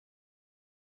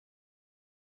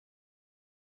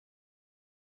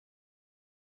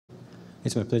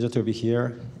It's my pleasure to be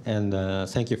here, and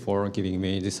thank you for giving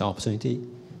me this opportunity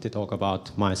to talk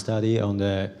about my study on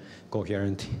the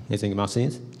coherent Ising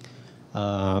machines.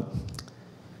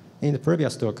 In the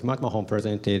previous talk, McMahon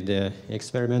presented the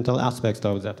experimental aspects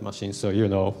of that machine, so you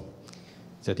know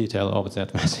the detail of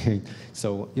that machine.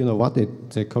 So you know what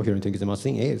the coherent Ising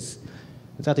machine is.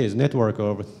 That is network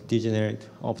of degenerate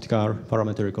optical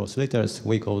parametric oscillators.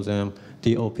 We call them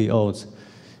DOPOs.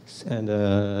 And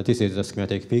this is a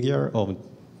schematic figure of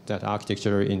that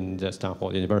architecture in the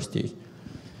Stanford University.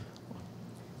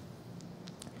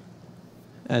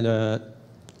 And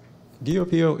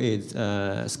DOPO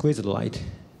is squeezed light.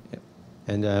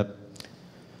 And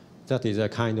that is a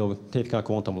kind of typical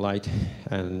quantum light.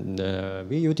 And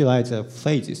we utilize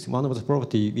phases. One of the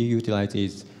properties we utilize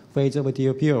is phase of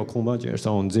DOPO converges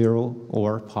on 0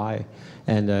 or pi.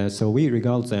 And so we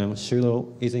regard them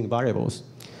pseudo Ising variables.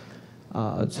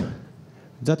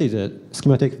 That is a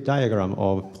schematic diagram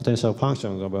of potential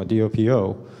functions of a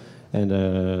DOPO.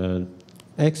 And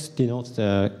x denotes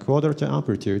the quadrature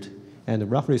amplitude. And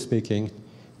roughly speaking,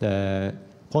 the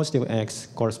positive x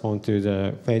corresponds to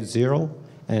the phase 0,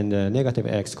 and the negative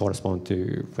x corresponds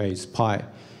to phase pi.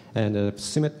 And the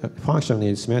function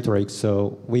is symmetric,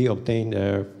 so we obtain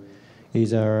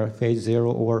either phase 0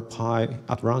 or pi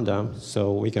at random,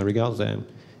 so we can regard them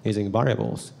using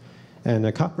variables. And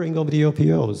the coupling of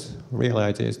DOPOs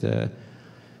realizes the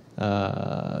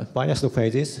biased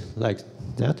phases like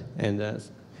that, and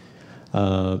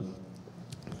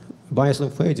biased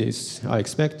phases are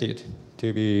expected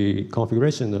to be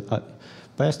configuration.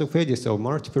 Biased phases of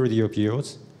multiple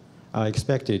DOPOs are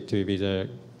expected to be the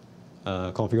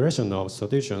configuration of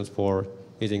solutions for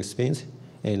Ising spins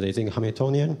and Ising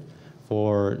Hamiltonian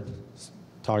for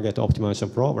target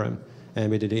optimization problem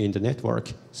embedded in the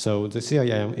network. So the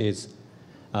CIM is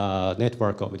a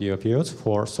network of DOPOs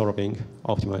for solving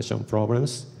optimization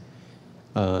problems.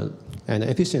 And the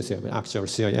efficiency of actual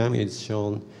CIM is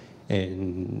shown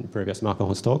in previous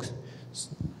McMahon talks.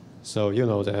 So you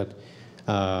know that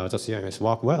the CIMs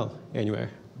work well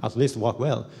anywhere, at least work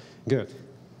well. Good,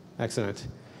 excellent.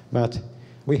 But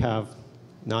we have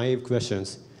naive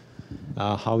questions.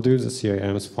 How do the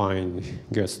CIMs find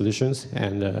good solutions,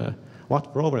 and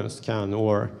what problems can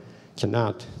or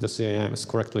cannot the CIMs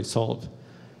correctly solve?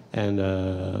 And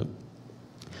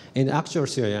in actual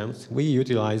CIMs, we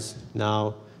utilize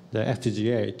now the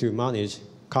FPGA to manage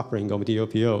coupling of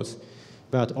DOPOs.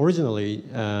 But originally,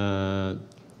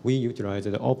 we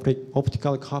utilized the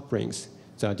optical couplings,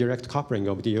 the direct coupling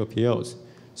of DOPOs.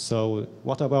 So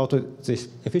what about the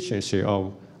efficiency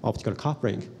of optical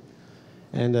coupling?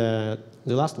 And the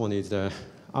last one is the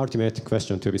ultimate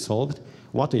question to be solved.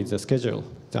 What is the schedule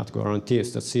that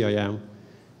guarantees the CIM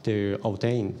to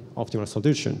obtain optimal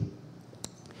solution?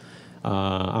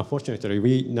 Unfortunately,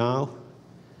 we now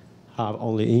have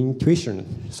only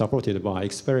intuition supported by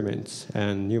experiments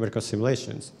and numerical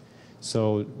simulations.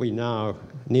 So we now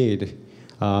need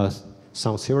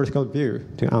some theoretical view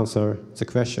to answer the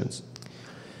questions.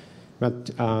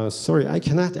 But sorry, I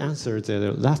cannot answer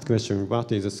the last question,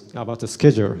 what is about the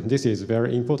schedule. This is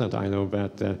very important, I know,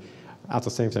 but at the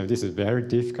same time, this is very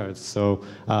difficult. So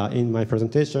in my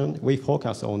presentation, we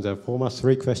focus on the former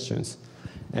 3 questions.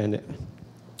 And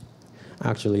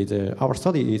actually, our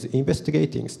study is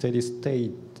investigating steady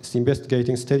state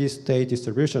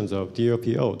distributions of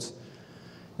DOPOs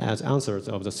as answers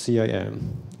of the CIM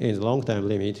in the long-term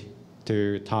limit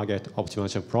to target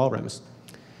optimization problems.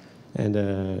 And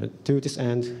to this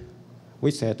end,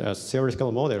 we set a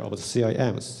theoretical model of the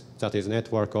CIMs, that is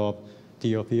network of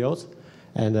DOPOs.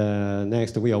 And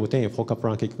next, we obtain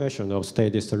Fokker-Planck equation of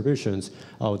state distributions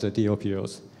of the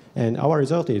DOPOs. And our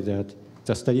result is that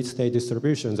the steady state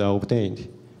distributions are obtained,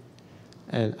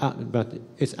 and, but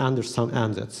it's under some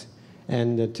ansatz.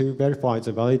 And to verify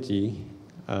the validity,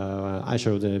 I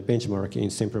show the benchmark in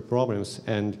simple problems,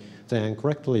 and then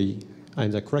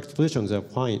the correct solutions are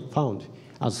found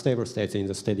as stable states in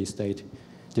the steady state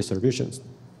distributions.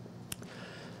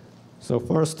 So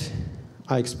first,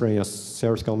 I explain a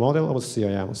theoretical model of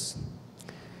CIMs.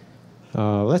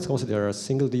 Let's consider a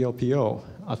single DOPO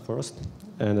at first,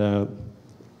 and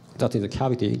that is a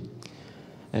cavity.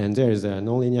 And there is a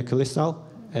nonlinear crystal,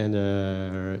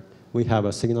 and we have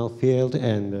a signal field,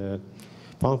 and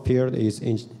pump field is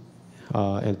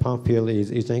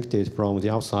ejected from the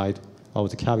outside of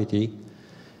the cavity.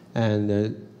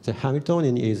 And the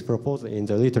Hamiltonian is proposed in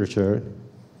the literature,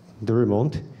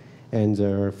 Drummond, and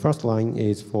the first line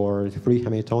is for free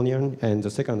Hamiltonian, and the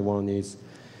second one is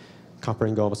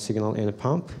coupling of signal and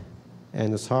pump,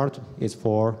 and the third is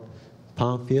for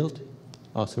pump field.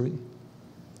 Oh, sorry,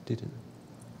 didn't.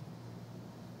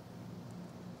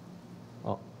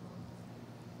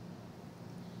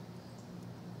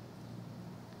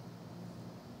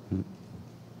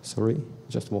 Sorry,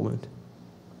 just a moment.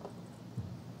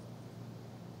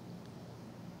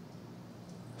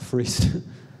 Freeze.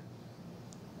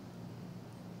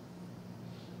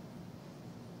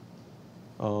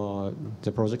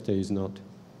 The projector is not.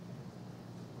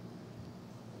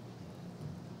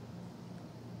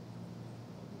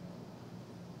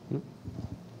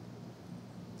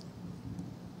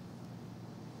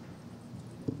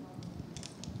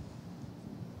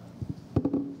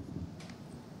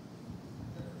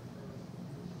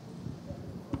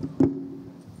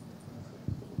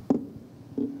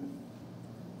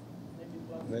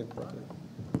 No problem.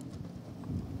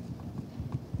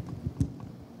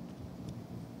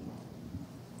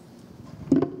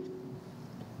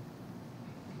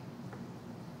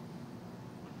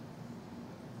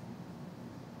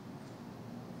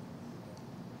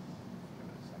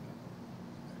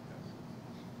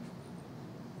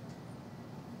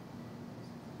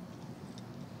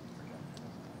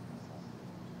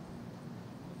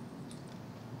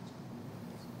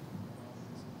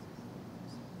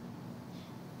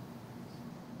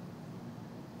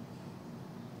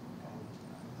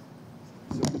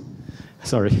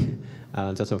 Sorry,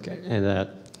 that's okay. And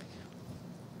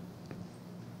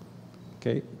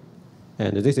okay,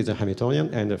 and this is a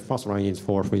Hamiltonian, and the first line is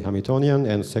for free Hamiltonian,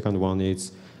 and the second one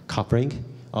is coupling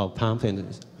of pump and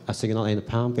a signal and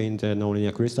pump in the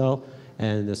nonlinear crystal,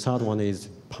 and the third one is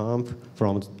pump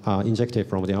from injected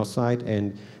from the outside,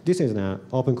 and this is an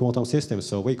open quantum system,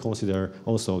 so we consider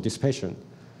also dissipation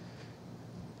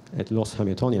at loss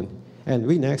Hamiltonian, and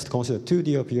we next consider two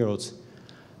DO periods.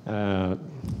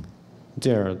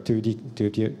 There are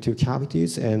two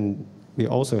cavities, and we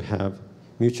also have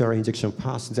mutual injection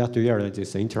paths that realize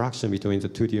this interaction between the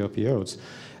two DOPOs.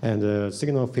 And the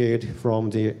signal feed from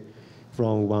a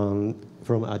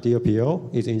DOPO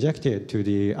is injected to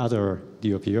the other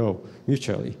DOPO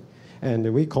mutually.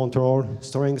 And we control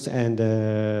strength and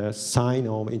sign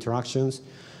of interactions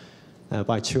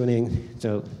by tuning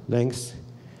the length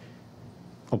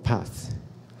of path.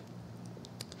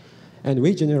 And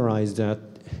we generalize that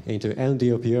into n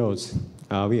DOPOs.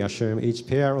 We assume each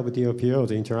pair of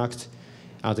DOPOs interact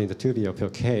as in the two DOPO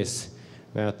case.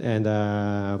 And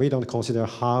we don't consider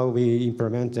how we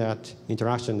implement that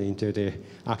interaction into the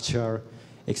actual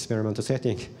experimental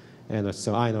setting. And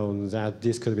so I know that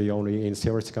this could be only in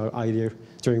theoretical idea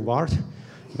during work,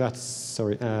 but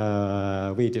sorry,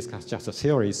 we discussed just a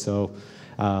theory, so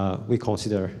we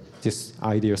consider this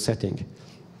ideal setting.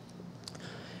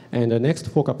 And the next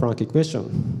Fokker-Planck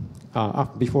equation.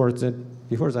 Before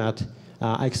that,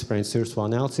 I explained source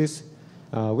analysis.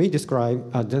 We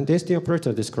describe, the density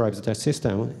operator describes the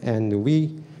system, and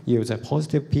we use a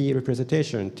positive P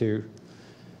representation to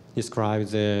describe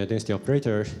the density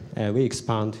operator. We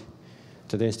expand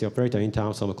the density operator in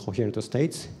terms of coherent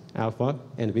states, alpha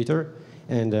and beta,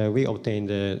 and we obtain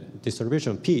the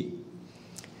distribution P.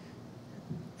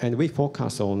 And we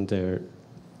focus on the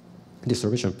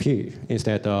distribution P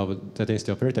instead of the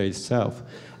density operator itself.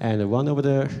 And one of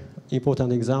the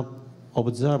important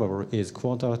observable is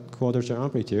quadrature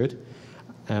amplitude.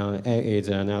 A is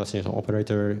an analysis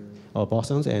operator of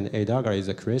bosons, and A dagger is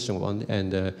a creation one.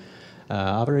 And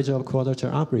average of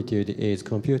quadrature amplitude is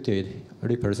computed,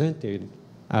 represented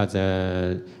as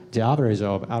the average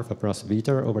of alpha plus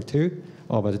beta over 2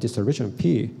 over the distribution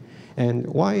P. And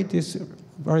why this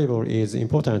variable is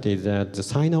important is that the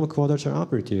sign of quadrature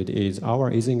amplitude is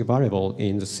our Ising variable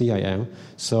in the CIM.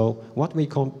 So what we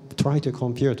try to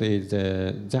compute is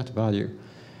that value.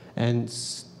 And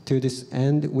to this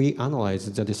end, we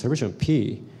analyze the distribution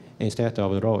P instead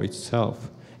of the rho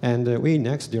itself. And we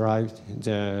next derived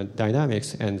the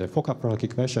dynamics and the Fokker-Planck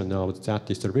equation of that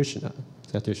distribution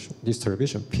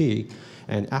P.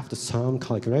 And after some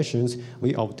calculations,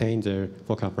 we obtained the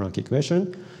Fokker-Planck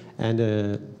equation. And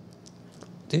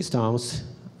these terms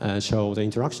show the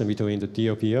interaction between the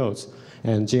DOPOs.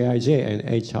 And Jij and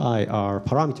Hi are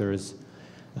parameters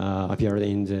appeared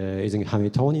in the Ising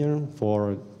Hamiltonian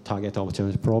for target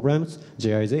opportunity problems.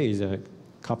 Jij is a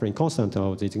coupling constant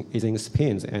of the Ising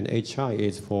spins, and Hi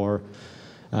is for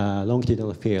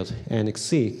longitudinal field. And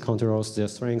C controls the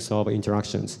strength of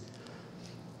interactions.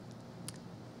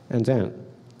 And then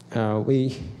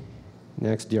we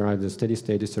next derive the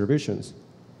steady-state distributions.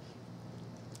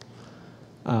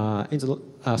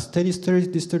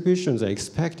 Steady-state distributions are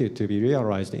expected to be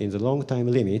realized in the long time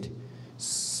limit.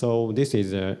 So this is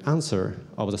the answer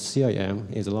of the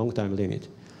CIM in the long time limit.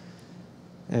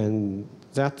 And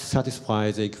that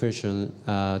satisfies the equation,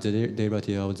 the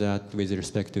derivative of that with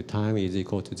respect to time is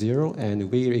equal to 0.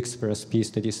 And we express P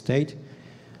steady state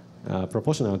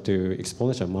proportional to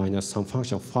exponential minus some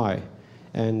function phi.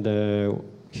 And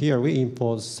here we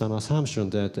impose some assumption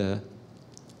that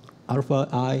alpha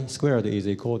I squared is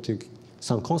equal to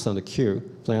some constant q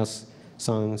plus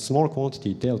some small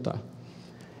quantity delta.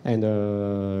 And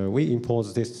we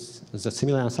impose the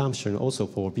similar assumption also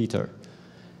for beta.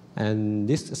 And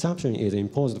this assumption is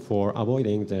imposed for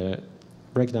avoiding the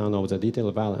breakdown of the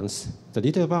detail balance. The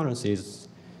detail balance gives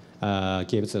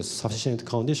a sufficient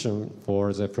condition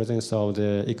for the presence of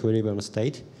the equilibrium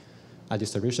state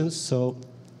distributions. So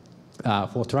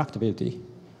for tractability,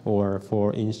 or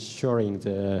for ensuring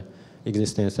the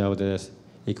existence of the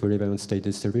equilibrium state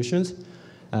distributions,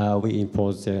 we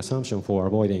impose the assumption for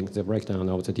avoiding the breakdown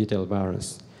of the detail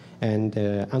balance. And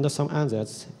under some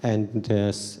ansatz, and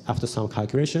after some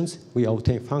calculations, we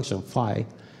obtain function phi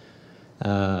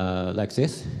like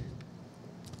this.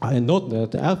 I note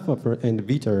that alpha and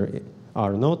beta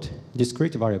are not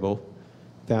discrete variable,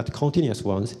 but continuous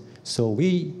ones. So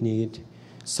we need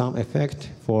some effect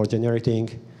for generating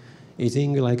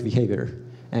Ising-like behavior.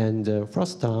 And the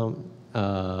first term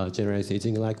generates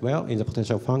Ising-like well in the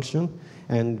potential function,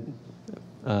 and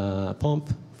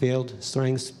pump field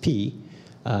strength P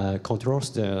controls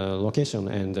the location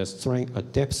and the strength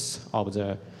depth of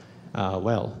the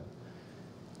well.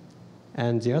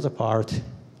 And the other part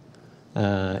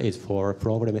is for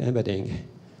problem embedding.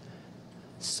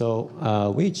 So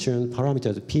we tune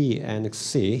parameters P and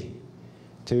C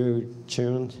to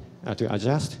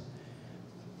adjust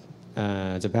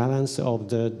the balance of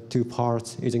the two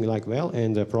parts using like well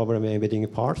and the problem embedding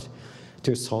part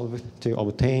to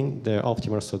obtain the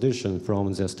optimal solution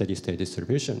from the steady state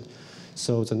distribution.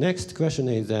 So the next question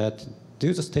is that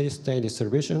do the steady state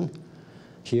distribution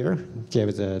here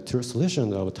give the true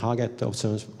solution of target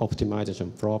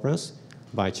optimization problems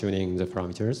by tuning the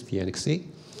parameters P and C?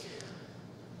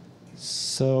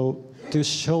 So to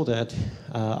show that,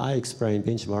 I explain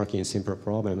benchmarking simple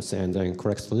problems and then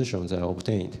correct solutions are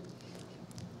obtained.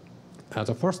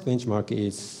 The first benchmark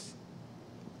is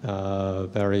a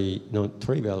very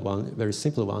non-trivial one, very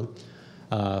simple one.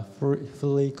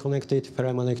 Fully connected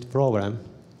ferromagnetic problem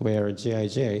where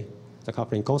Gij, the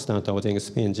coupling constant of the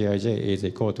spin Gij is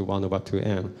equal to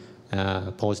 1/2m,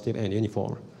 positive and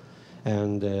uniform.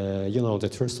 And the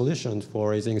true solution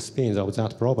for using spins of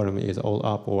that problem is all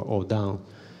up or all down.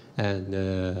 And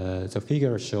the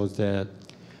figure shows that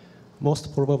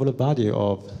most probable value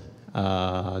of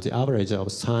the average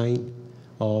of sine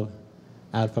of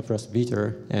alpha plus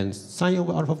beta, and sine of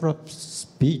alpha plus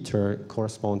beta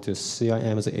correspond to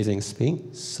CIM's Ising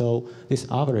spin. So this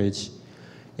average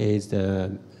is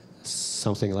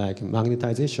something like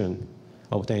magnetization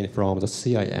obtained from the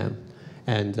CIM.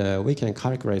 And we can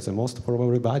calculate the most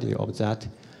probable value of that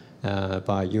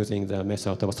by using the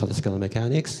method of statistical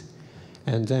mechanics.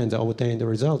 And then the obtained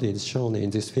result is shown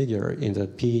in this figure in the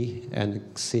P and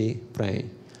C plane.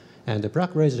 And the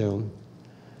black region,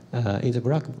 in the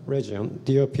black region,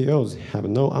 DOPOs have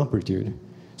no amplitude,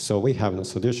 so we have no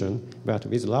solution. But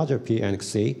with larger P and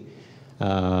C,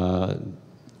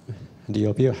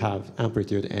 DOPO have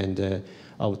amplitude, and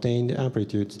obtained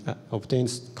amplitude,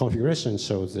 obtained configuration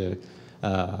shows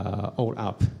all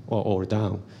up or all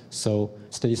down. So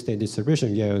steady state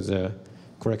distribution yields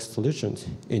correct solutions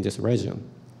in this region.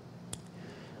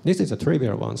 This is a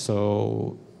trivial one,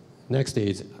 so next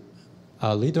is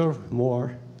a little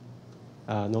more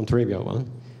non-trivial one.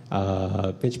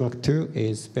 Benchmark 2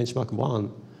 is benchmark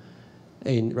 1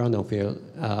 in random field.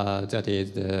 That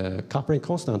is, the coupling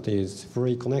constant is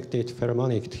fully connected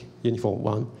ferromagnetic uniform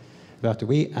 1, but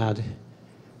we add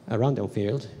a random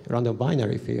field, random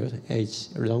binary field,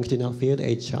 longitudinal field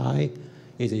HI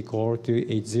is equal to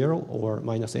H0 or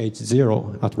minus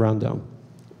H0 at random.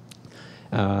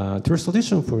 True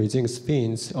solution for using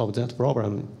spins of that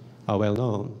problem are well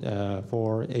known.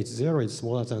 For H0 is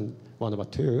smaller than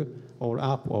 1/2, all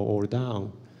up or all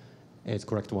down is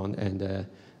correct one. And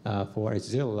for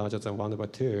H0 larger than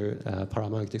 1/2,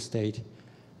 paramagnetic state,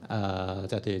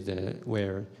 that is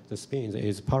where the spin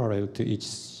is parallel to each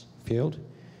field,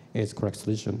 is correct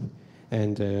solution.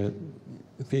 And the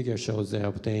figure shows the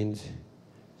obtained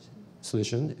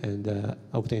solution and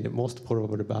obtained the most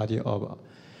probable value of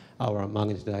our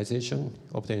magnetization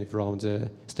obtained from the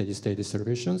steady state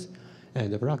distributions.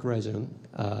 And the black region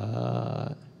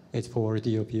is for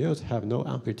DOPOs have no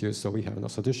amplitude, so we have no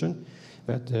solution.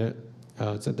 But the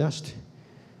dashed,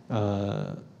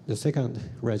 the second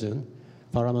region,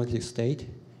 paramagnetic state,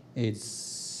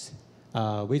 is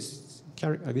with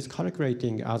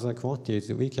calculating other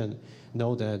quantities, we can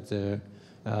know that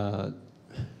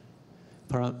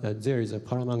there is a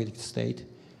paramagnetic state,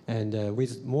 and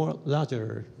with more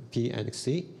larger P and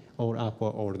C, all up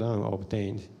or all down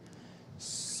obtained.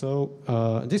 So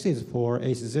this is for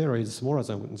H0 is smaller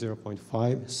than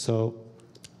 0.5. So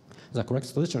the correct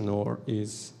solution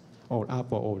is or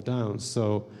up or down.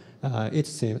 So it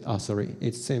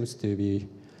seems to be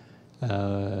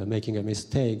making a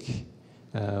mistake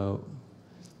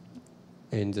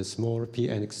in the small p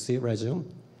and c region,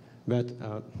 but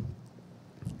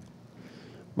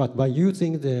by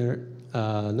using the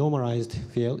normalized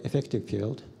field, effective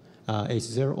field,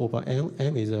 H0 over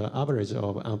m is the average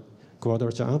of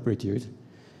quadrature amplitude.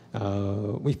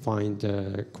 We find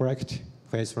the correct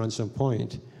phase transition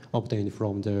point obtained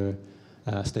from the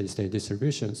steady-state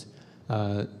distributions.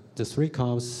 The three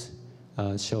curves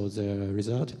show the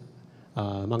result.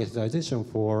 Magnetization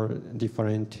for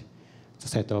different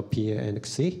set of P and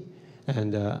C,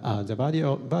 and the body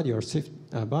are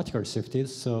vertically shifted.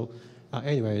 So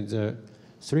anyway, the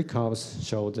three curves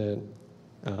show that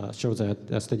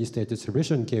the steady-state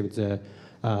distribution gives the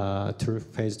true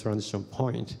phase transition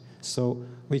point. So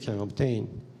we can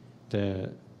obtain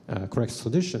the correct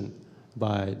solution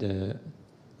by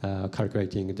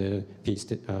calculating the P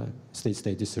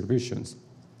steady-state distributions.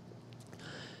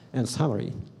 And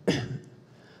summary.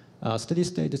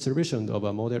 Steady-state distribution of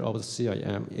a model of the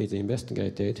CIM is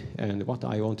investigated, and what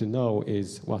I want to know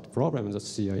is what problems the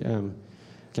CIM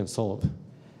can solve.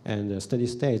 And steady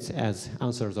states as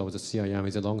answers of the CIM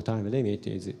is a long time limit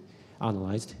is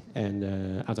analyzed, and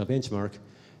as a benchmark,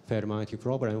 Fermat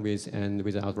problem with and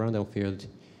without random field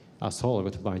are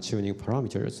solved by tuning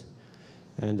parameters.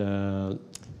 And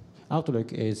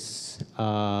outlook is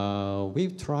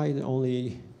we've tried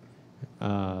only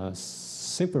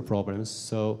simple problems,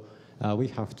 so we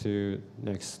have to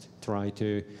next try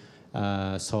to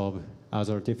solve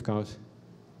other difficult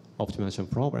optimization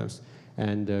problems.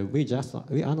 And we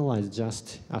analyze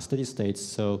just steady states,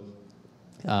 so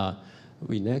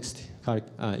we next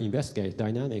investigate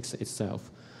dynamics itself.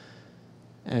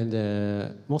 And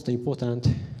most important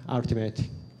ultimate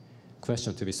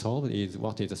question to be solved is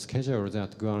what is the schedule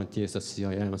that guarantees the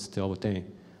CIMs to obtain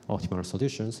optimal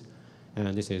solutions.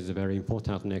 And this is a very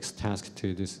important next task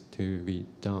to be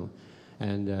done.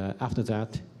 And after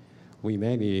that, we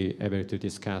may be able to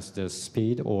discuss the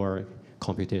speed or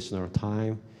computational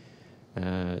time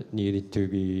needed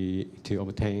to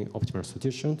obtain optimal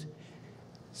solutions.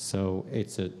 So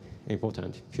it's an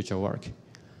important future work.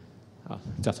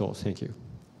 That's all. Thank you.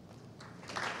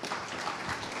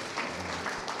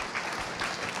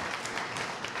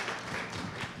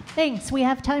 Thanks. We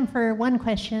have time for one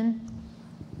question.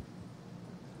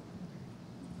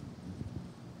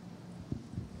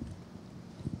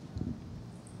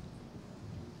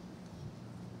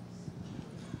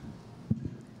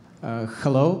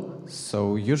 Hello.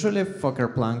 So usually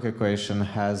Fokker-Planck equation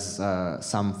has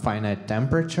some finite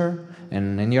temperature,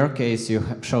 and in your case you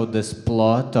showed this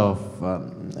plot of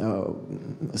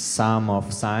sum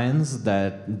of signs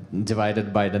that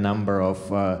divided by the number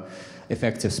of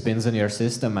effective spins in your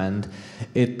system, and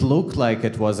it looked like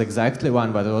it was exactly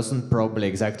one, but it wasn't probably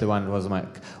exactly one. It was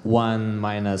like 1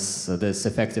 minus this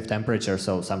effective temperature,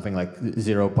 so something like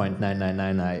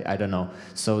 0.999, I don't know.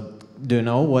 So do you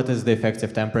know what is the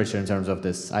effective temperature in terms of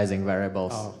this Ising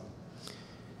variables?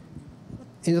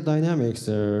 In the dynamics,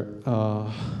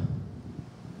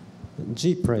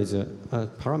 G plays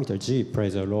parameter G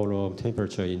plays a role of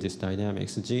temperature in this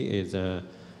dynamics. G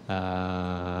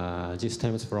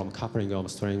stems from coupling of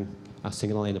string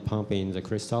signal and pump in the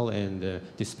crystal and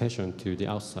dissipation to the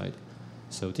outside.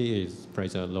 So T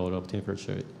plays a role of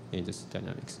temperature in this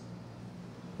dynamics.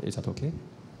 Is that okay?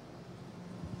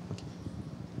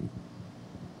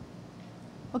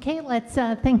 Okay, let's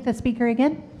thank the speaker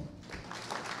again.